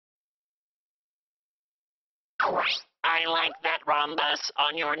I like that rhombus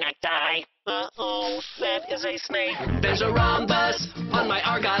on your necktie. Uh-oh, that is a snake. There's a rhombus on my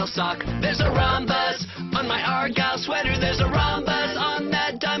Argyle sock. There's a rhombus on my Argyle sweater. There's a rhombus on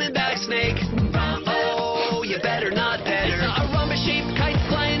that diamondback snake. Oh, you better not pet her. I saw a rhombus-shaped kite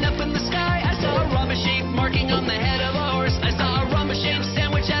flying up in the sky. I saw a rhombus-shaped marking on the head of a horse. I saw a rhombus-shaped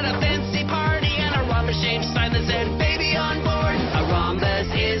sandwich at a fancy party and a rhombus-shaped sign that said baby on board. A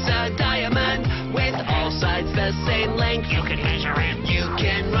rhombus is a diamond with all sides the same length. You can measure it. You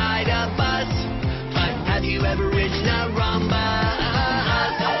can ride a bus, but have you ever ridden a rhombus?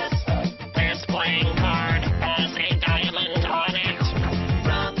 This playing card has a diamond on it.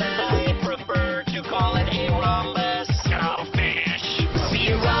 I prefer to call it a rhombus. Go fish.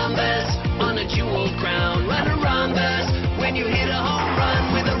 See a rhombus on a jeweled crown. Run a rhombus when you hit a home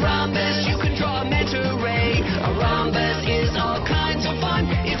run. With a rhombus you can draw a mental ray. A rhombus is all kinds of fun.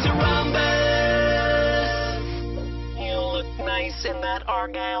 It's a rhombus. You look nice in that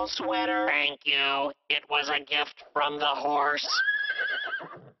Argyle sweater. Thank you. It was a gift from the horse.